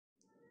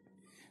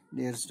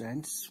Dear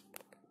students,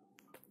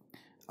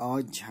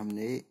 आज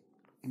हमने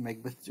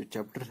Macbeth जो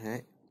चैप्टर है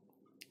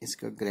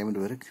इसका ग्रामर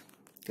वर्क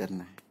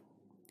करना है।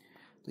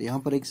 तो यहाँ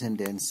पर एक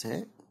सेंटेंस है,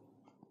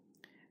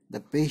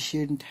 the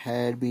patient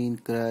had been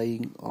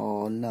crying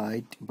all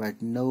night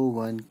but no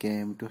one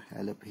came to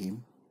help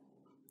him.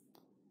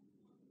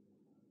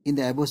 In the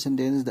above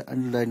sentence the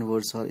underline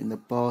words are in the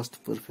past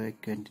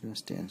perfect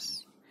continuous tense.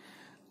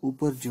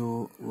 ऊपर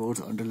जो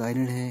words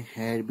अंडरलाइनड है,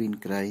 हैड बीन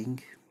क्राइंग,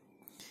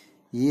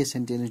 ये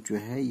sentence जो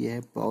है ये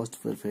है past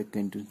perfect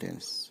continuous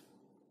tense.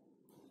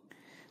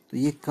 तो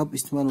ये कब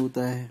इस्तेमाल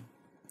होता है,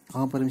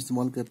 कहाँ पर हम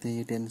इस्तेमाल करते हैं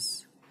ये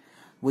टेंस?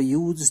 वो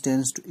use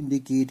tense to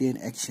indicate an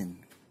action.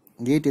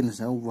 ये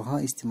टेंस हम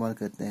वहाँ इस्तेमाल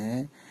करते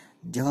हैं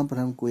जहाँ पर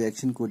हम कोई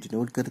एक्शन को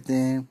डिनोट करते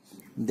हैं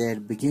that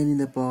began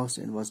in the past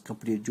and was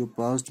complete, जो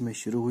पास्ट में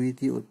शुरू हुई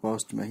थी और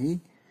पास्ट में ही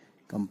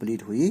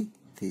कंप्लीट हुई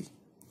थी।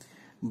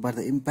 But the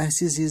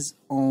emphasis is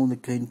on the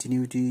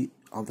continuity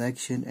of the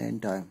action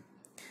and time.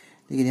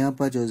 लेकिन यहाँ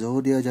पर जो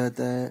जोर दिया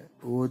जाता है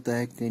वो होता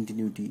है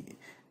कंटिन्यूटी,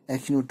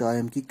 एक्शन और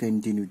टाइम की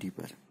कंटिन्यूटी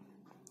पर।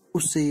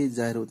 उससे ये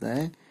जाहिर होता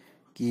है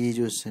कि ये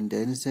जो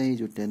सेंटेंस है, ये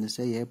जो टेंस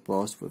है, ये है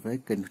पास्ट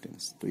परफेक्ट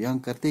कंटिन्यूअस। तो यहाँ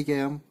करते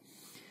क्या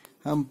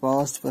हम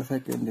पास्ट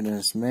परफेक्ट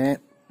कंटिन्यूअस में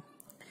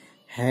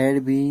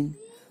हैड बीन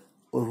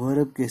और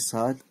वर्ब के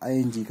साथ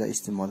आईएनजी का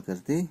इस्तेमाल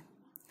करते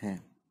हैं।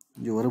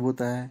 जो वर्ब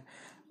होता है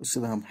उसके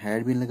बाद हम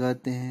हैड बीन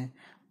लगाते हैं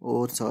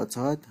और साथ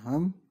साथ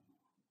हम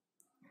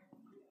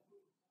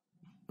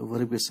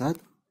वर्ब के साथ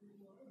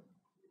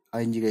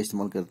आईएनजी का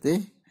इस्तेमाल करते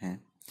हैं।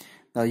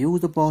 Now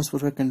use the past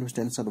perfect continuous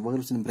tense of the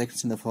verbs in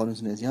brackets in the following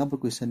sentence। यहाँ पर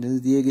कुछ सेंटेंस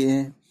दिए गए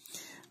हैं,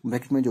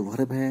 ब्रैकेट में जो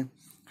वर्ब है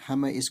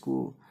हमें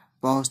इसको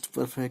पास्ट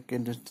परफेक्ट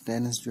कंटिन्यूअस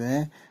टेंस जो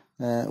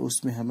है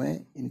उसमें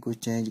हमें इनको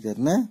चेंज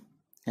करना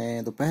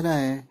है। तो पहला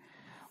है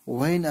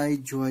When I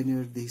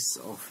joined this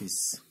office,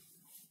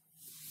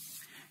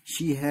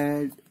 she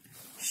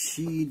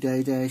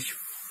died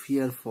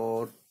here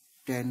for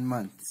 10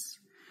 months।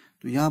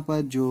 तो यहाँ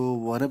पर जो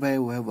वर्ब है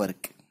वो है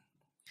वर्क,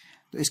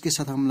 तो इसके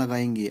साथ हम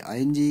लगाएंगे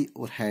आईएनजी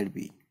और हैड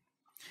बीन।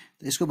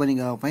 तो इसको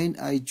बनेगा When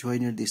I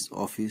joined this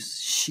office,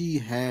 she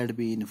had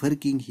been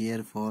working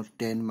here for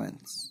 10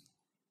 months।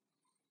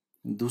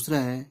 दूसरा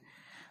है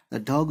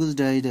The dogs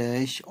died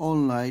all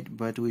night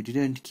but we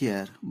didn't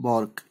care।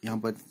 bark, यहाँ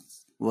पर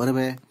वर्ब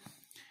है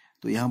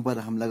तो यहाँ पर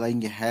हम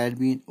लगाएंगे had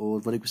been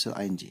और वर्ब के साथ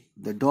ING.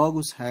 The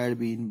dogs had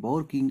been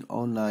barking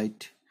all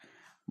night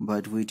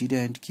but we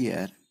didn't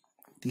care।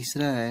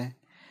 तीसरा है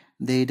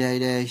They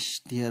died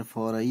there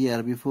for a year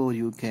before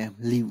you came।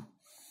 live,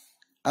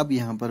 अब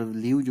यहाँ पर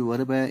live जो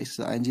वर्ब है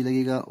इससे आईएनजी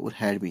लगेगा और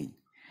had been।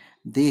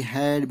 They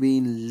had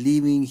been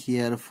living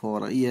here for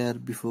a year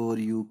before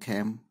you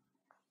came।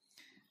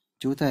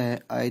 चौथा है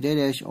I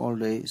did all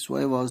day so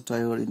I was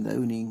tired in the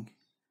evening।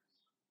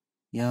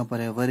 यहाँ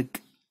पर है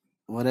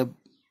वर्ब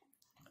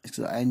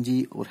इसका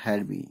आईएनजी और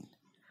had been।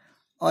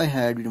 I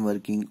had been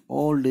working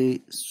all day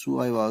so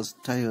I was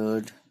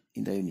tired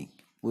in the evening।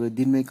 पूरे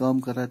दिन में काम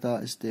कर रहा था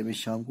इसलिए मैं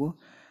शाम को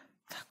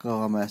थका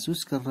हुआ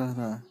महसूस कर रहा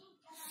था।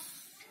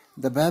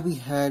 The baby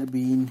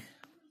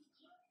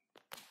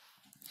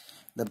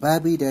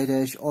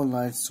died all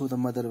night so the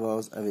mother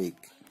was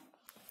awake।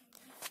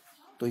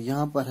 तो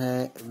यहाँ पर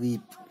है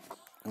weep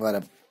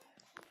वर्ब,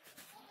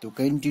 तो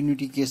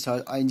कंटिन्यूटी के साथ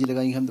आईएनजी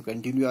लगाएंगे हम तो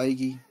कंटिन्यू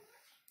आएगी।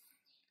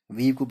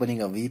 weep को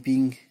बनेगा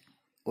weeping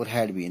और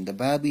had been। The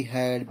baby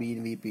had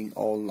been weeping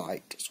all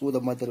night so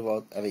the mother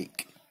was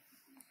awake।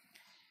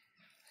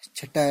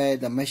 छठा है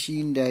The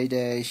machine died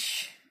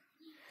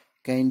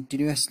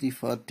continuously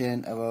for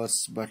 10 hours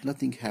but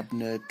nothing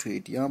happened to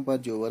it। यहाँ पर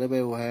जो वर्ब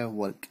है वो है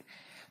work।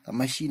 The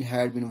machine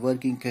had been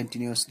working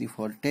continuously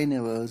for 10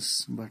 hours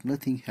but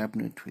nothing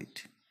happened to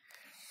it।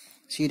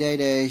 She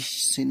died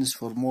since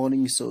for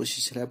morning so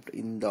she slept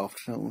in the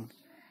afternoon।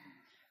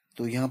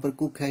 तो यहाँ पर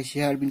cook है, she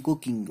had been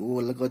cooking,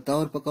 वो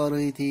लगातार पका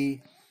रही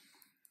थी,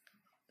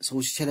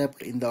 so she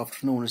slept in the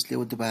afternoon, इसलिए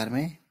वो दोपहर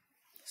में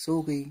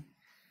सो गई।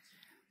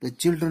 The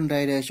children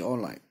died all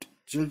night।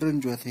 children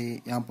जो थे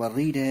यहाँ पर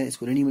read है,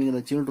 इसको reading बनेगा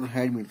the children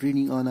had been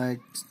reading all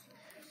night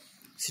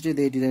still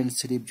they didn't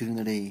sleep during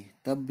the day।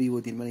 तब भी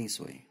वो दिन में नहीं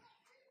सोए।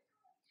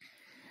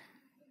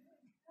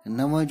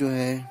 नवा जो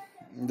है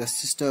the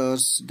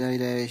sisters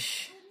died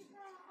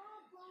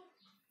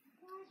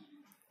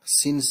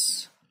since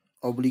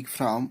oblique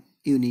from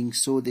evening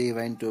so they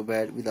went to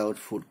bed without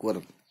food।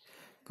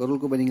 quarrel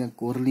को बनेगा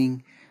quarreling।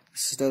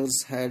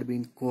 sisters had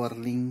been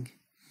quarreling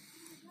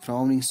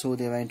from so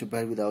they went to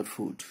bed without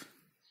food।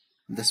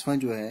 10वां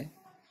जो है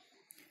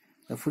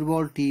the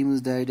football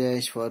teams died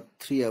for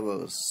 3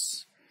 hours।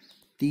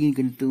 3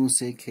 घंटों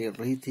से खेल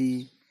रही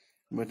थी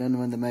but none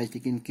won the match,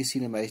 लेकिन किसी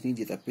ने मैच नहीं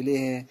जीता। प्ले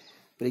है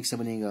परीक्षा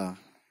बनेगा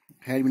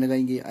had been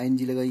लगाएंगे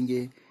आईएनजी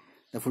लगाएंगे।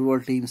 the football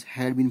teams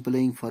had been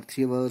playing for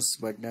 3 hours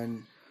but none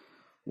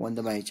won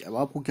the match। अब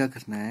आपको क्या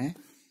करना है,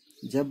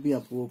 जब भी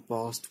आपको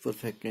पास्ट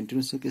परफेक्ट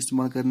कंटिन्यूअस का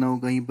इस्तेमाल करना हो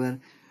कहीं पर,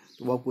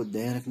 तो आपको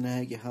ध्यान रखना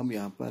है कि हम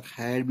यहाँ पर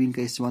हैड बीन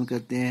का इस्तेमाल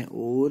करते हैं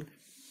और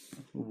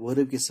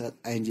वर्ब के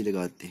साथ आईएनजी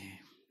लगाते हैं।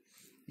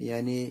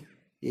 यानी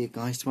ये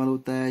कहाँ इस्तेमाल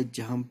होता है,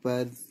 जहाँ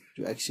पर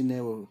जो एक्शन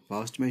है वो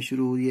पास्ट में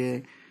शुरू हुई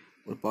है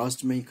और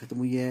पास्ट में ही ख़त्म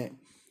हुई है,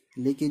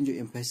 लेकिन जो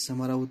एम्फेसिस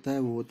हमारा होता है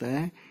वो होता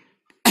है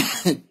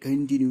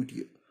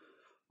continuity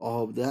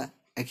of the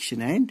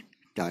action and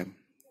time.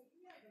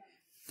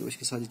 तो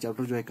इसके साथ ये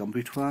चैप्टर जो है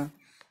कंप्लीट हुआ।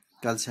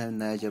 कल से हम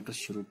नया चैप्टर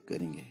शुरू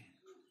करेंगे।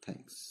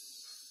 थैंक्स।